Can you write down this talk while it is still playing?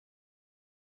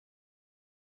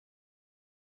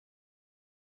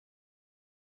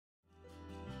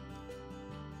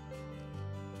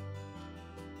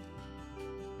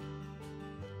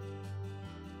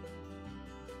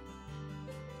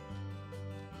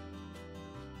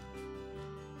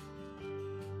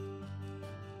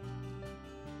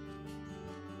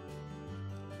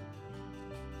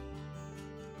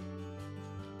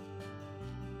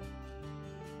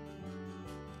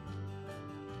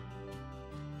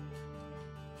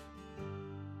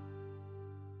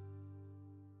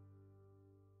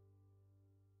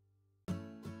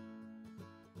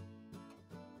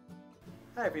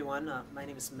Hi everyone, my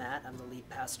name is Matt. I'm the lead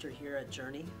pastor here at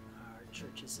Journey. Our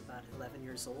church is about 11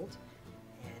 years old,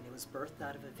 and it was birthed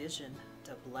out of a vision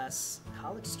to bless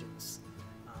college students.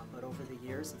 But over the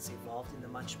years it's evolved into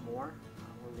much more.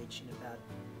 We're reaching about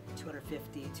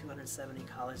 250, 270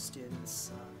 college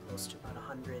students, close to about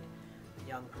 100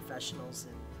 young professionals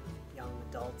and young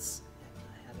adults,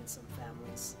 and having some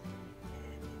families.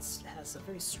 And it has a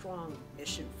very strong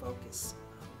mission focus,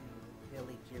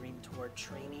 really gearing toward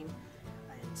training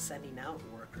and sending out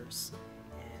workers,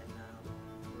 and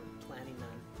we're planning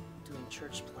on doing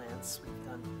church plants. We've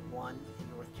done one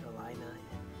in North Carolina,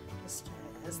 and just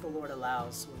as the Lord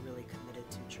allows, we're really committed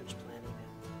to church planting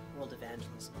and world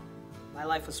evangelism. My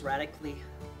life was radically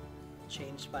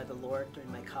changed by the Lord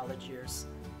during my college years,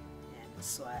 and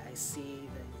so I see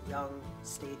the young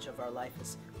stage of our life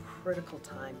as a critical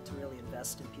time to really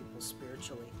invest in people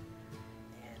spiritually.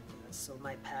 So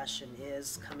my passion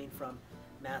is coming from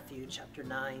Matthew chapter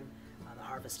 9. The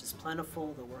harvest is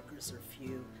plentiful, the workers are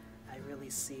few. I really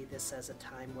see this as a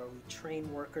time where we train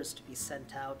workers to be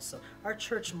sent out. So our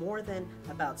church, more than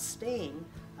about staying,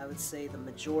 I would say the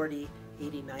majority,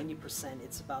 80-90%,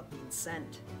 it's about being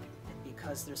sent. And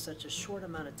because there's such a short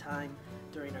amount of time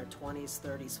during our 20s,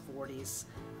 30s, 40s,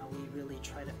 we really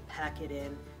try to pack it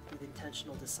in with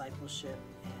intentional discipleship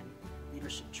and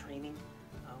leadership training,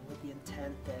 with the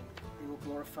intent that we will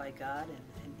glorify God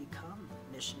and become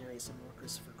missionaries and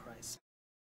workers for Christ.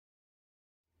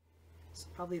 So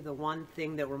probably the one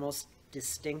thing that we're most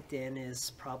distinct in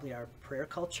is probably our prayer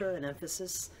culture and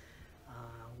emphasis.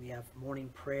 We have morning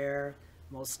prayer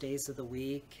most days of the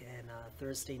week, and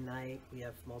Thursday night we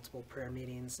have multiple prayer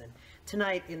meetings. And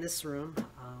tonight in this room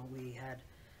we had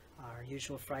our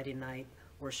usual Friday night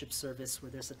worship service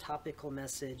where there's a topical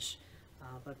message.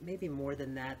 But maybe more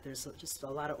than that, there's just a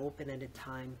lot of open-ended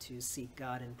time to seek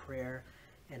God in prayer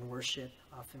and worship,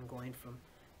 often going from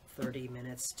 30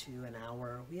 minutes to an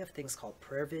hour. We have things called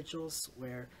prayer vigils,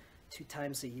 where 2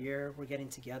 times a year we're getting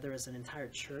together as an entire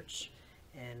church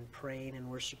and praying and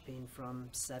worshiping from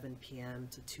 7 p.m.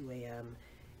 to 2 a.m.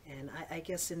 And I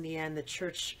guess in the end, the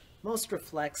church most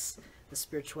reflects the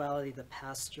spirituality of the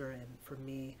pastor, and for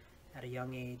me, at a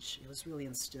young age, it was really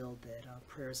instilled that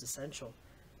prayer is essential.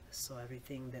 So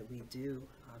everything that we do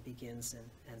begins and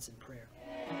ends in prayer.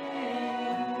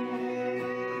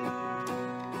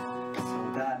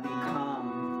 So God, we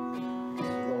come,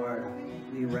 Lord,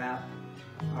 we wrap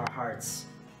our hearts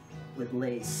with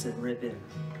lace and ribbon.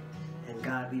 And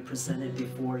God, we present it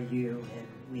before you, and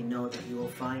we know that you will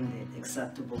find it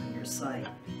acceptable in your sight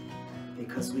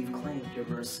because we've claimed your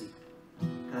mercy.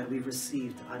 God, we've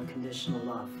received unconditional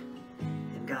love.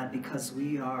 God, because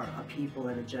we are a people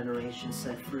and a generation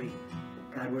set free,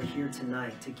 God, we're here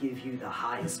tonight to give you the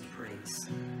highest praise.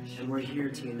 And we're here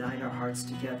to unite our hearts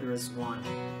together as one.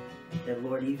 That,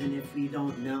 Lord, even if we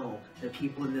don't know the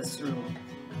people in this room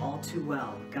all too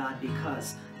well, God,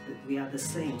 because we have the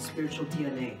same spiritual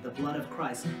DNA, the blood of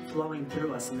Christ flowing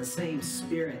through us in the same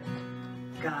spirit,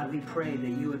 God, we pray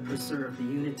that you would preserve the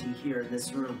unity here in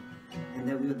this room, and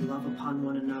that we would love upon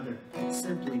one another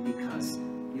simply because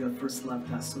you have first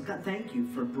loved us. So God, thank you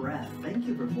for breath. Thank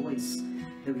you for voice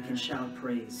that we can shout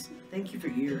praise. Thank you for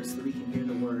ears that we can hear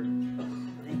the word.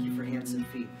 Thank you for hands and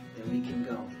feet that we can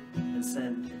go and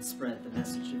send and spread the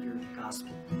message of your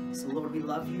gospel. So Lord, we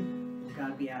love you. And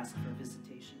God, we ask for a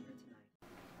visitation here tonight.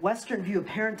 Western view of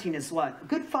parenting is what? A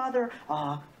good father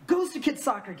goes to kids'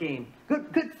 soccer game.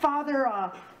 Good father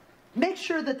makes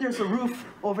sure that there's a roof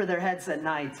over their heads at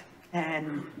night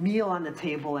and meal on the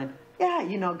table, and yeah,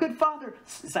 you know, good father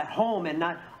is at home and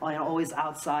not always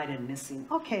outside and missing.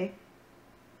 Okay.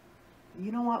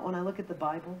 You know what? When I look at the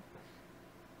Bible,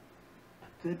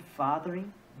 good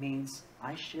fathering means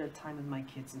I share time with my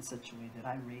kids in such a way that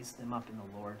I raise them up in the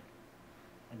Lord,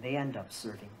 and they end up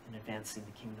serving and advancing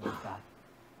the kingdom of God.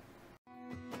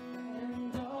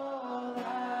 And all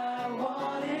I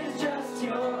want is just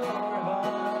your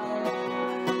heart.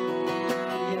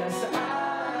 Yes,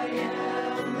 I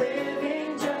am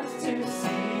living just to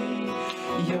see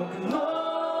your glory.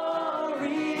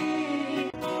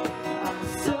 I'm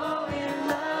so in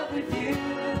love with you.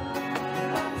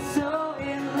 I'm so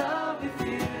in love with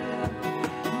you.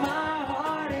 My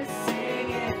heart is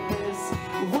singing this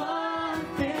one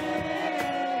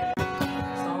thing.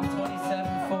 Psalm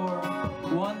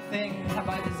 27:4. One thing have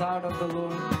I desired of the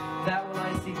Lord, that will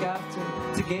I seek after,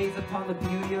 to gaze upon the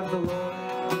beauty of the Lord.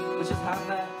 Let's just have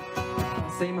that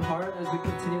same heart as we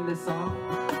continue this song.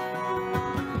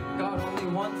 God, only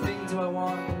one thing do I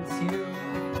want, and it's you.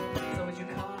 So would you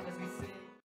come as we sing?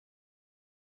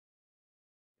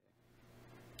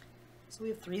 So we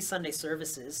have 3 Sunday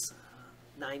services,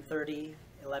 9:30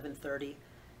 11:30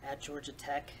 at Georgia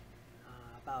Tech.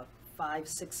 About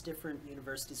 5-6 different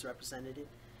universities represented.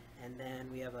 And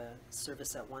then we have a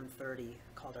service at 1:30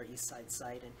 called our East Side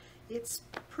site. And it's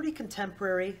pretty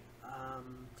contemporary,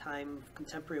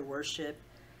 contemporary worship.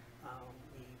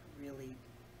 We really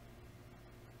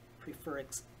prefer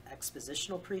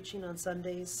expositional preaching on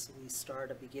Sundays. We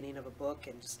start a beginning of a book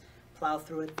and just plow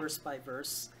through it verse by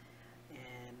verse.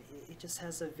 And it just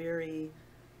has a very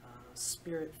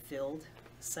spirit-filled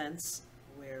sense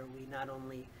where we not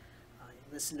only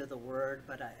listen to the word,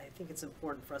 but I think it's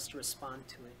important for us to respond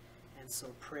to it. And so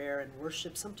prayer and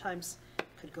worship sometimes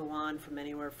could go on from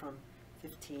anywhere from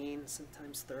 15,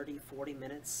 sometimes 30, 40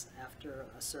 minutes after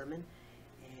a sermon,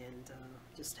 and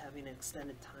just having an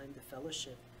extended time to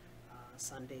fellowship.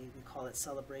 Sunday, we call it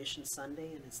Celebration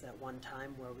Sunday, and it's that one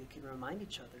time where we can remind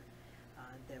each other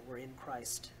that we're in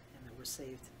Christ and that we're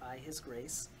saved by His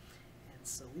grace. And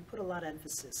so we put a lot of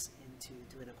emphasis into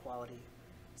doing a quality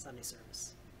Sunday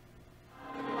service.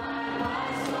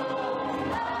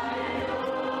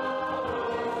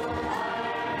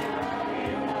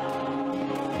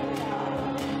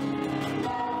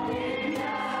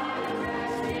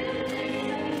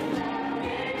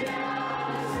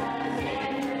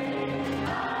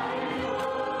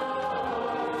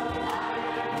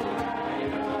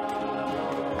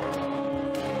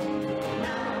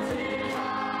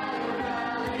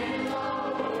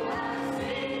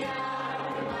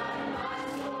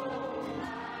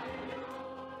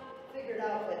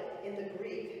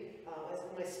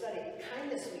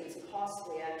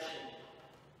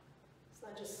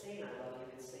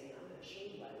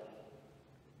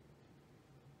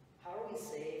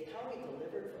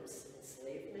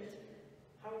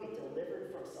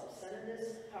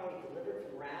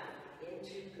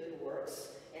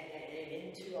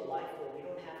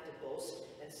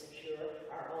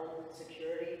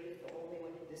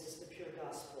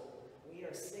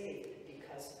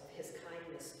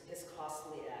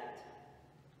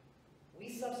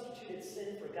 Substituted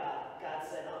sin for God. God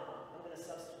said, I'm going to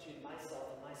substitute myself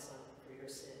and my son for your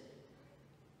sin.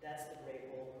 That's the great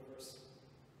role reversal.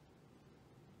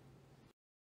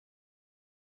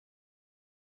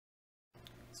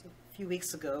 So a few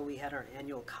weeks ago, we had our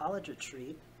annual college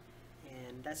retreat,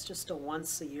 and that's just a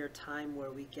once-a-year time where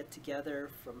we get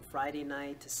together from Friday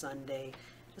night to Sunday,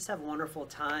 just have a wonderful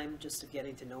time, just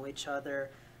getting to know each other.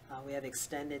 We have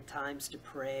extended times to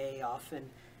pray, often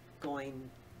going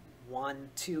 1,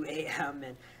 2 a.m.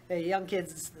 And the young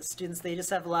kids, the students, they just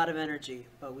have a lot of energy,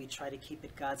 but we try to keep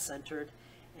it God-centered.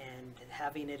 And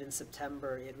having it in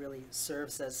September, it really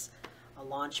serves as a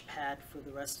launch pad for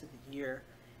the rest of the year.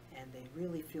 And they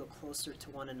really feel closer to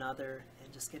one another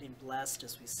and just getting blessed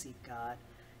as we seek God.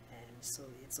 And so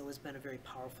it's always been a very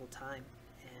powerful time.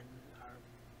 And our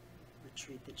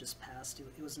retreat that just passed,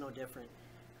 it was no different.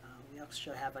 We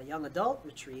also have a young adult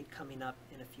retreat coming up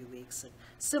in a few weeks. And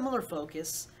similar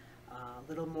focus. A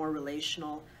little more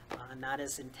relational, not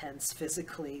as intense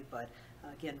physically, but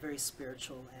again, very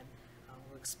spiritual. And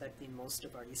we're expecting most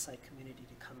of our Eastside community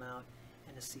to come out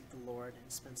and to seek the Lord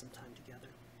and spend some time together.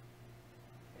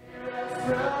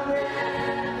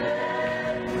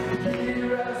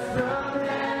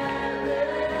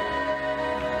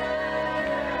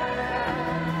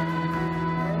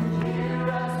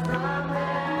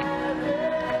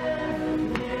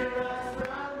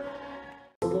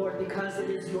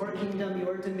 Your kingdom,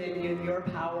 your dominion, your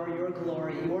power, your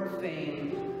glory, your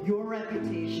fame, your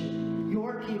reputation,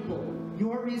 your people,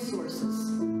 your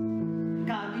resources.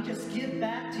 God, we just give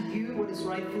back to you what is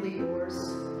rightfully yours.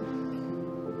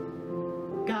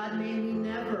 God, may we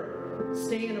never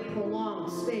stay in a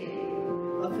prolonged state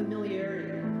of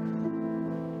familiarity.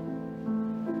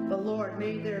 But Lord,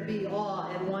 may there be awe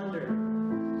and wonder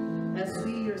as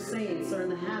we, your saints, are in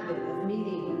the habit of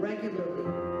meeting regularly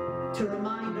to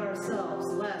remind ourselves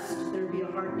lest there be a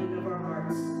hardening of our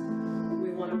hearts. We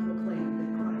want to proclaim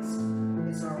that Christ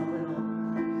is our all in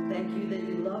all. Thank you that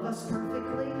you love us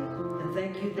perfectly, and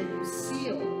thank you that you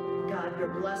seal, God, your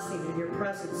blessing and your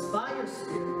presence by your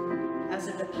Spirit as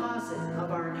a deposit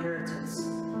of our inheritance.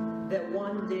 That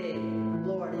one day,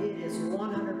 Lord, it is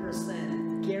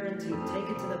 100% guaranteed. Take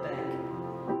it to the bank.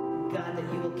 God,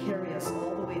 that you will carry us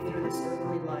all the way through this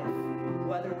earthly life.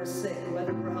 Whether we're sick,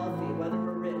 whether we're healthy, whether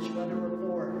we're rich, whether we're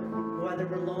poor, whether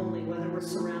we're lonely, whether we're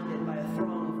surrounded by a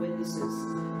throng of witnesses,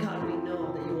 God, we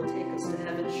know that you will take us to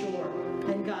heaven's shore.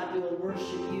 And God, we will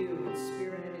worship you in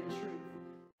spirit and in truth.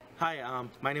 Hi,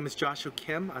 my name is Joshua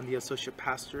Kim. I'm the associate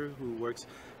pastor who works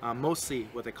mostly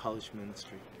with the college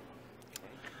ministry.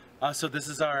 So this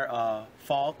is our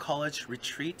fall college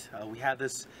retreat. We have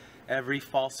this every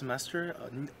fall semester.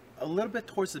 a little bit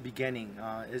towards the beginning.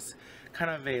 Is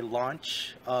kind of a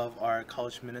launch of our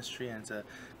college ministry, and it's a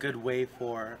good way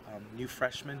for new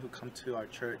freshmen who come to our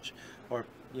church, or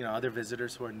other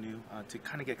visitors who are new, to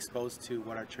kind of get exposed to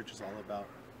what our church is all about.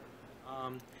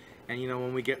 And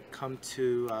when we come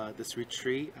to this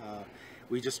retreat,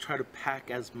 we just try to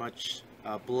pack as much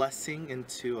blessing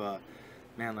into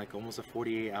like almost a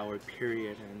 48-hour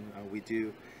period, and we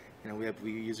do.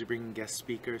 We usually bring guest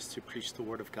speakers to preach the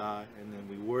Word of God, and then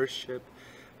we worship,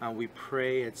 we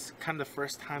pray. It's kind of the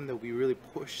first time that we really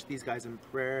push these guys in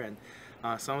prayer,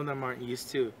 and some of them aren't used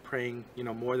to praying,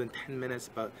 more than 10 minutes,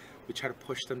 but we try to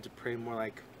push them to pray more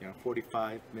like,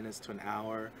 45 minutes to an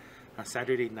hour.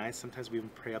 Saturday nights, sometimes we even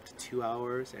pray up to 2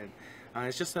 hours, and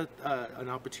it's just an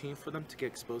opportunity for them to get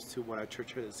exposed to what our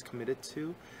church is committed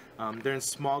to. They're in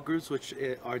small groups, which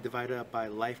are divided up by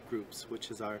life groups, which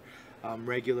is our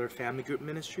regular family group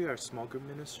ministry, our small group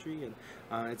ministry, and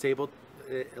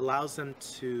it allows them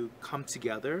to come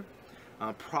together,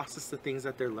 process the things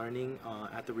that they're learning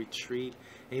at the retreat,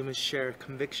 and even share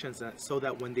convictions, so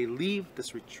that when they leave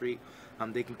this retreat,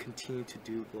 they can continue to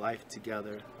do life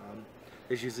together.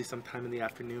 There's usually some time in the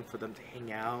afternoon for them to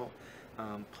hang out,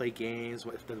 play games.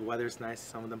 If the weather's nice,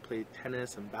 some of them play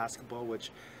tennis and basketball,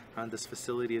 which this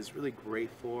facility is really great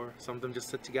for. Some of them just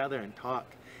sit together and talk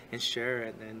and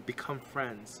share and become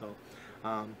friends. So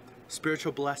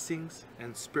spiritual blessings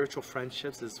and spiritual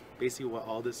friendships is basically what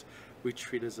all this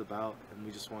retreat is about, and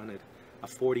we just wanted a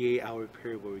 48-hour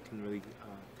period where we can really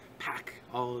pack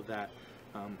all of that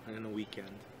in a weekend.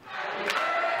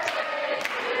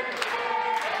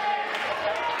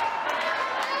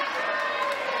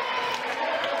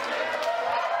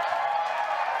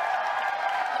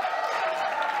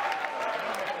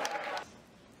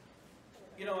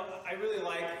 I really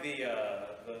like the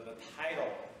title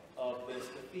of the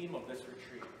theme of this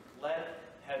retreat. Let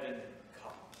heaven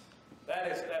come. That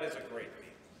is a great theme.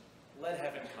 Let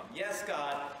heaven come. Yes,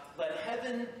 God, let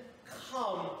heaven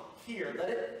come here. Let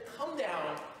it come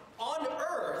down on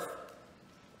earth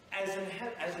as it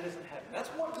is in heaven. That's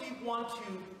what we want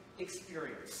to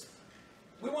experience.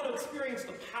 We want to experience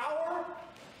the power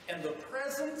and the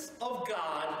presence of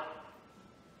God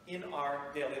in our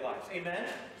daily lives. Amen?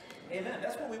 Amen.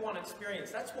 That's what we want to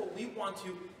experience. That's what we want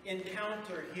to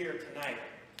encounter here tonight.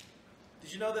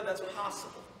 Did you know that that's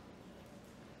possible?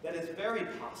 That is very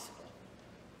possible.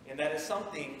 And that is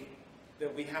something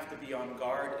that we have to be on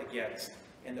guard against,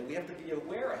 and that we have to be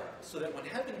aware of, so that when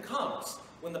heaven comes,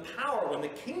 when the power, when the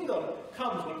kingdom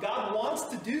comes, when God wants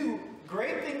to do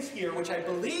great things here, which I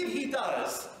believe He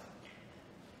does,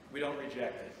 we don't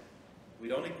reject it. We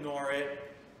don't ignore it.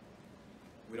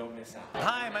 We don't miss out.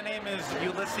 Hi, my name is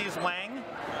Ulysses Wang.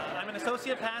 I'm an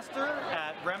associate pastor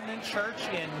at Remnant Church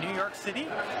in New York City,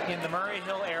 in the Murray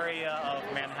Hill area of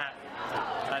Manhattan.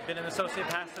 I've been an associate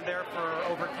pastor there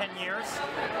for over 10 years,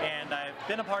 and I've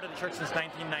been a part of the church since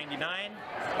 1999.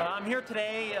 I'm here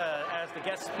today as the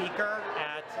guest speaker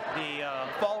at the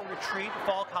fall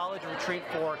college retreat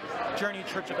for Journey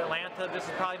Church of Atlanta. This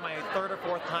is probably my third or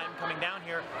fourth time coming down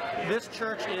here. This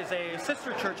church is a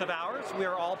sister church of ours. We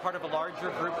are all part of a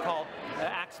larger group called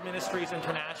Acts Ministries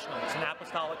International. It's an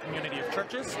apostolic community of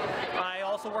churches. I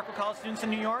also work with college students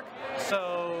in New York,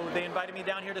 so they invited me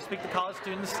down here to speak to college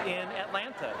students in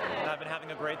Atlanta, and I've been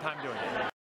having a great time doing it.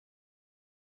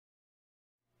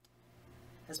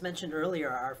 As mentioned earlier,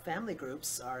 our family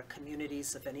groups are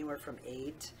communities of anywhere from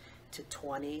 8 to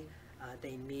 20.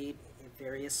 They meet in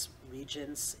various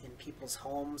regions, in people's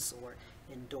homes or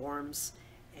in dorms,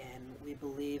 and we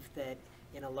believe that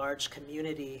in a large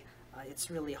community,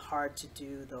 it's really hard to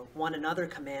do the one another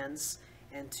commands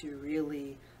and to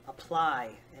really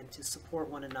apply and to support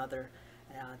one another.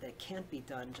 That can't be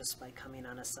done just by coming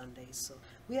on a Sunday. So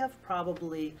we have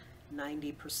probably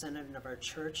 90% of our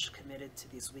church committed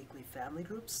to these weekly family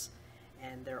groups,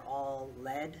 and they're all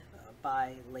led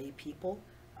by lay people.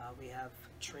 We have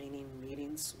training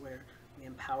meetings where we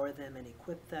empower them and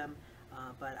equip them,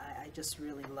 but I just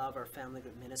really love our family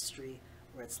group ministry,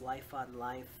 where it's life on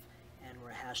life, and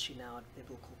we're hashing out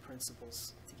biblical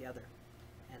principles together.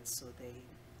 And so they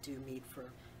do meet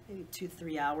for maybe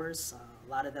 2-3 hours. A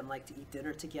lot of them like to eat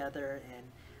dinner together,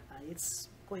 and it's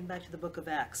going back to the book of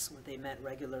Acts, where they met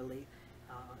regularly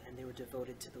and they were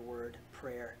devoted to the word,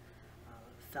 prayer,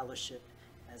 fellowship,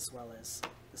 as well as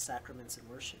the sacraments and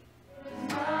worship.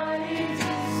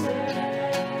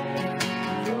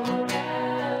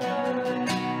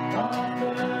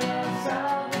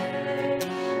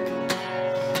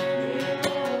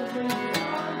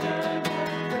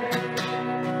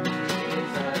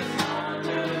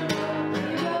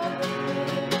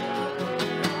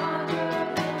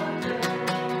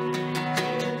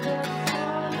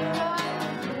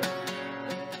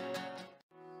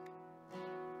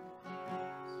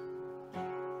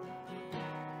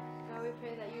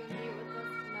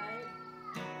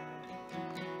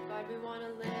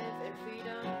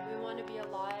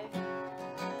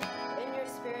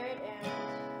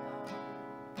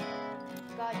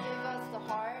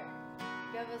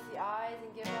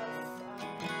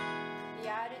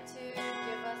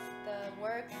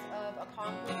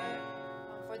 conqueror,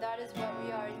 for that is what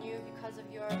we are in you because of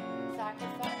your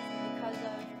sacrifice and because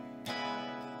of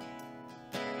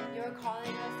your calling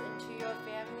us into your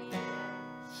family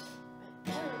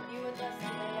and be with us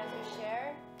today as we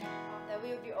share, that we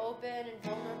would be open and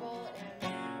vulnerable,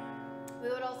 and we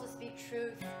would also speak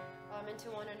truth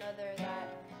into one another, that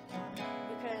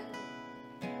we can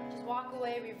just walk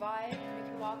away revived, we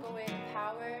can walk away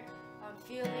empowered,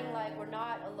 feeling like we're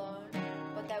not alone,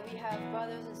 but that we have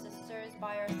brothers and sisters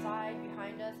by our side,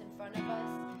 behind us, in front of us,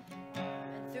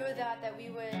 and through that we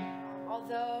would,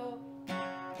 although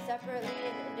separately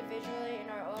and individually in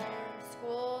our own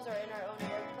schools or in our own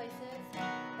workplaces,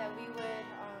 that we would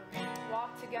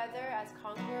walk together as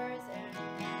conquerors, and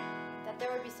that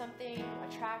there would be something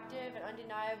attractive and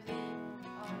undeniably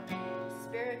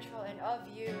spiritual and of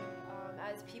you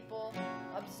as people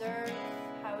observe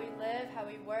how we live, how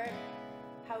we work,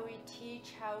 how we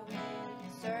teach, how we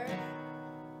serve,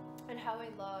 and how we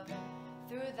love. And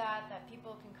through that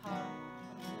people can come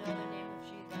to know the name of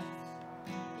Jesus.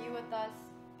 Be with us,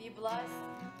 be blessed,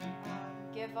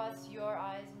 give us your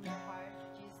eyes and your heart.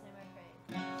 In Jesus' name I pray.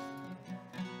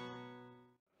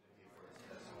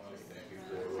 Thank you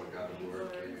for what God the Lord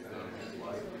gave him in his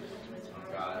life.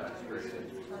 God, I pray that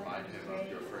you would remind him of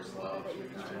your first love.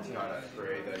 God, I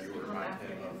pray that you would remind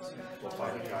him of, well,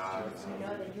 Father God,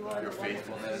 your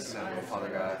faithfulness, and, well, Father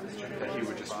God, that he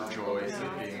would just rejoice in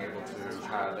being able to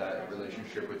have that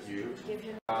relationship with you.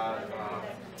 God,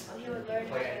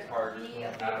 play any part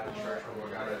at the church,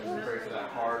 Lord God, I just pray for that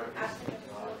heart of just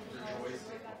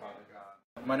rejoicing, Father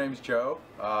God. My name is Joe.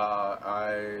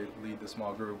 I lead the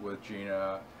small group with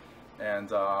Gina, and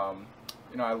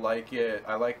you know, I like it.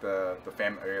 I like the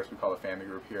family. I guess we call it family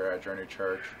group here at Journey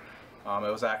Church.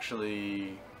 It was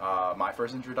actually my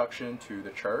first introduction to the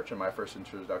church and my first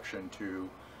introduction to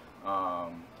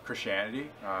Christianity.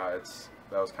 That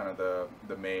was kind of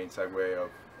the main segue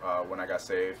of when I got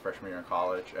saved freshman year in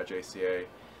college at JCA.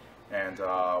 And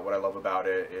what I love about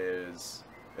it is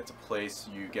it's a place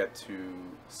you get to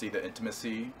see the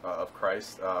intimacy of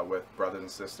Christ with brothers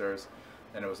and sisters.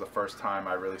 And it was the first time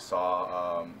I really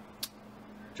saw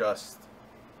just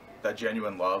that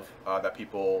genuine love that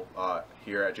people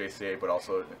here at JCA, but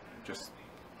also just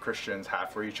Christians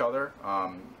have for each other.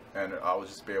 And I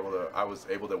was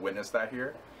able to witness that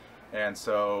here. And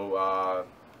so,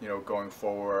 you know, going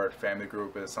forward, family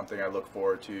group is something I look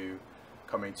forward to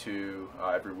coming to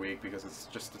every week, because it's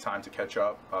just the time to catch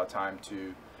up, time to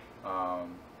you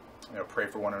know, pray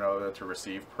for one another, to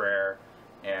receive prayer,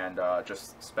 and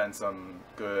just spend some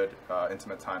good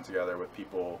intimate time together with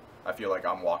people I feel like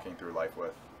I'm walking through life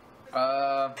with.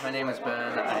 My name is Ben.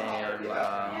 I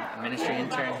am a ministry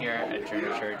intern here at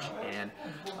Journey Church, and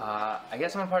I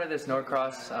guess I'm a part of this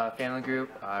Norcross family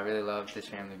group. I really love this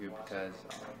family group because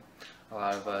a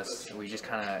lot of us, we just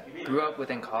kind of grew up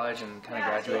within college and kind of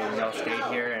graduated and we all stayed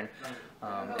here,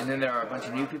 and then there are a bunch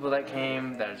of new people that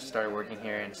came that started working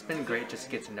here, and it's been great just to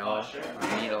get to know,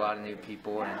 meet a lot of new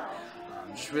people, and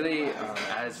just really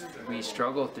as we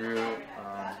struggle through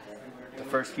the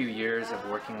first few years of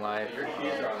working life,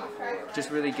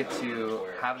 just really get to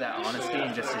have that honesty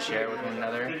and just to share with one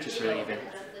another, just really even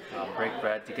break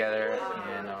bread together,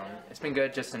 and it's been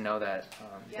good just to know that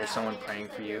there's someone praying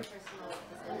for you.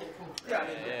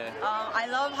 I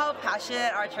love how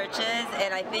passionate our church is,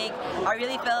 and I think I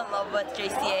really fell in love with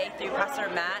JCA through Pastor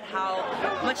Matt, how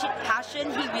much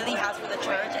passion he really has for the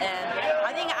church. And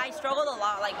I think I struggled a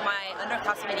lot, like my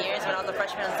underclassmen years when I was a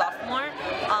freshman and sophomore,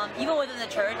 even within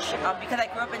the church, because I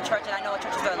grew up in church and I know what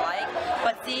churches are like.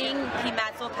 But seeing P.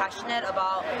 Matt so passionate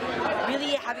about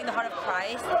really having the heart of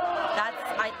Christ, that's,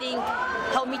 I think,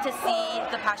 helped me to see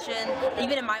the passion,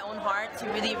 even in my own heart, to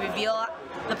really reveal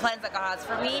the plans that God has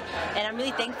for me. And I'm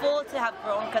really thankful to have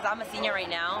grown, because I'm a senior right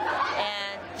now,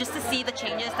 and just to see the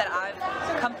changes that I've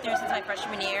come through since my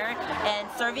freshman year, and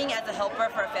serving as a helper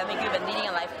for a family group and leading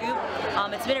a life group,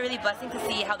 it's been a really blessing to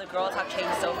see how the girls have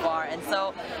changed so far. And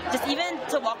so just even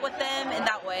to walk with them in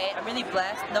that way, I'm really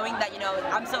blessed, knowing that, you know,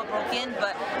 I'm so broken,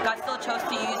 but God still chose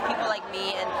to use people like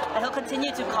me, and that He'll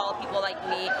continue to call people like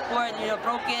me who are, you know,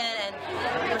 broken and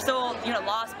we're so, you know,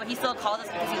 lost, but He still calls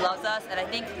us because He loves us. And I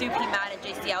think through PMAT and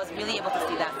JC, I was really able to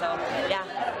see that. So yeah.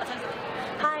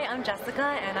 Hi, I'm Jessica,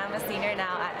 and I'm a senior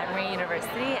now at Emory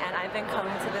University, and I've been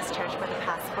coming to this church for the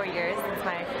past 4 years since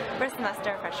my first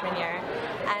semester of freshman year.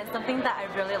 And something that I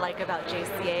really like about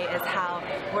JCA is how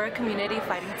we're a community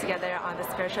fighting together on the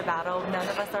spiritual battle. None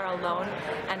of us are alone,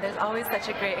 and there's always such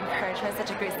a great encouragement,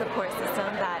 such a great support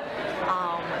system that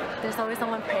there's always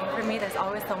someone praying for me. There's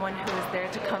always someone who is there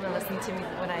to come and listen to me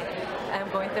when I am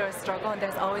going through a struggle, and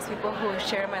there's always people who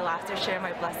share my laughter, share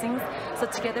my blessings. So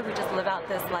together we just live out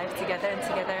this life together, and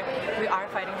together we are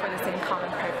fighting for the same common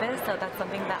purpose. So that's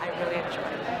something that I really enjoy.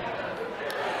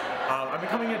 I've been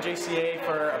coming to JCA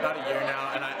for about a year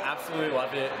now, and I absolutely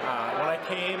love it. When I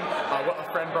came, a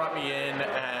friend brought me in,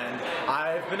 and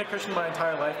I've been a Christian my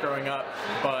entire life growing up,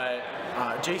 but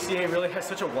JCA really has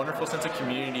such a wonderful sense of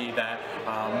community that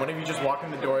whenever you just walk in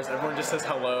the doors, everyone just says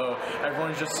hello.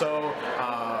 Everyone's just so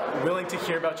willing to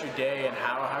hear about your day and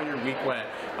how your week went.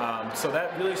 So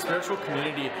that really spiritual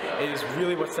community is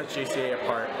really what sets JCA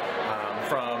apart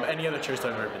from any other church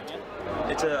I've ever been to.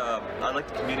 I like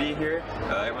the community here.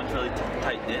 Everyone's really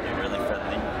tight-knit and really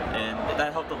friendly, and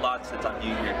that helped a lot since I'm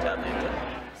new here to Atlanta.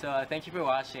 So thank you for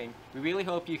watching. We really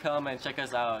hope you come and check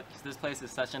us out, because this place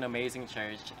is such an amazing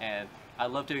church, and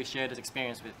I'd love to share this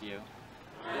experience with you.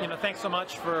 Thanks so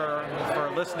much for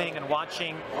listening and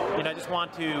watching. I just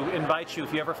want to invite you,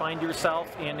 if you ever find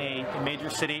yourself in a major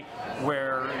city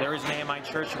where there is an AMI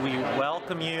church, we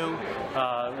welcome you.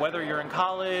 Whether you're in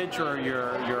college or you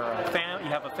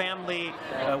have a family,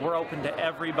 we're open to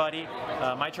everybody.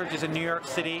 My church is in New York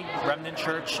City, Remnant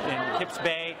Church in Kips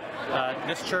Bay.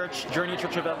 This church, Journey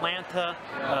Church of Atlanta,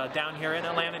 down here in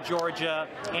Atlanta, Georgia,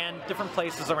 and different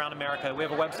places around America. We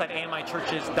have a website,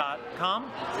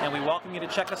 amichurches.com, and we welcome you to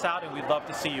check us out, and we'd love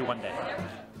to see you one day.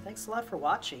 Thanks a lot for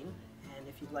watching, and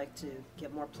if you'd like to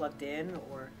get more plugged in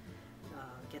or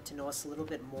get to know us a little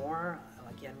bit more,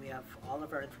 again, we have all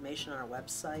of our information on our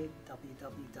website,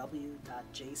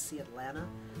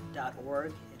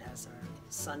 www.jcatlanta.org. It has our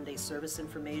Sunday service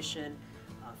information,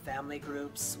 family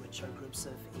groups, which are groups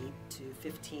of 8 to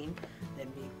 15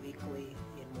 that meet weekly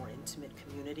in more intimate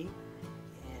community,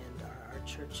 and our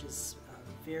church is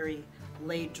very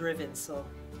lay-driven, so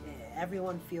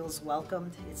everyone feels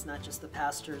welcomed. It's not just the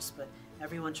pastors, but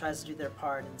everyone tries to do their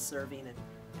part in serving and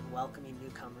welcoming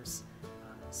newcomers.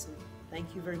 So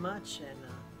thank you very much, and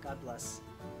God bless.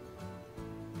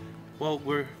 Well,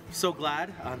 we're so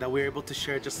glad that we're able to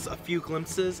share just a few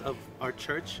glimpses of our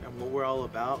church and what we're all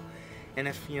about. And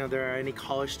if there are any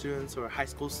college students or high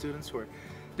school students who are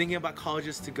thinking about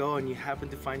colleges to go, and you happen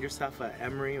to find yourself at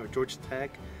Emory or Georgia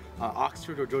Tech,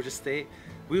 Oxford or Georgia State,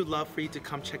 we would love for you to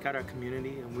come check out our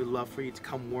community, and we'd love for you to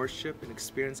come worship and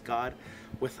experience God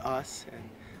with us. And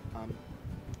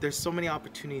there's so many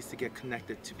opportunities to get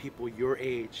connected to people your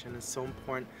age, and it's so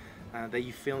important that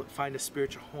you find a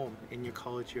spiritual home in your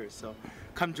college years. So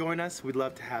come join us. We'd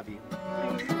love to have you.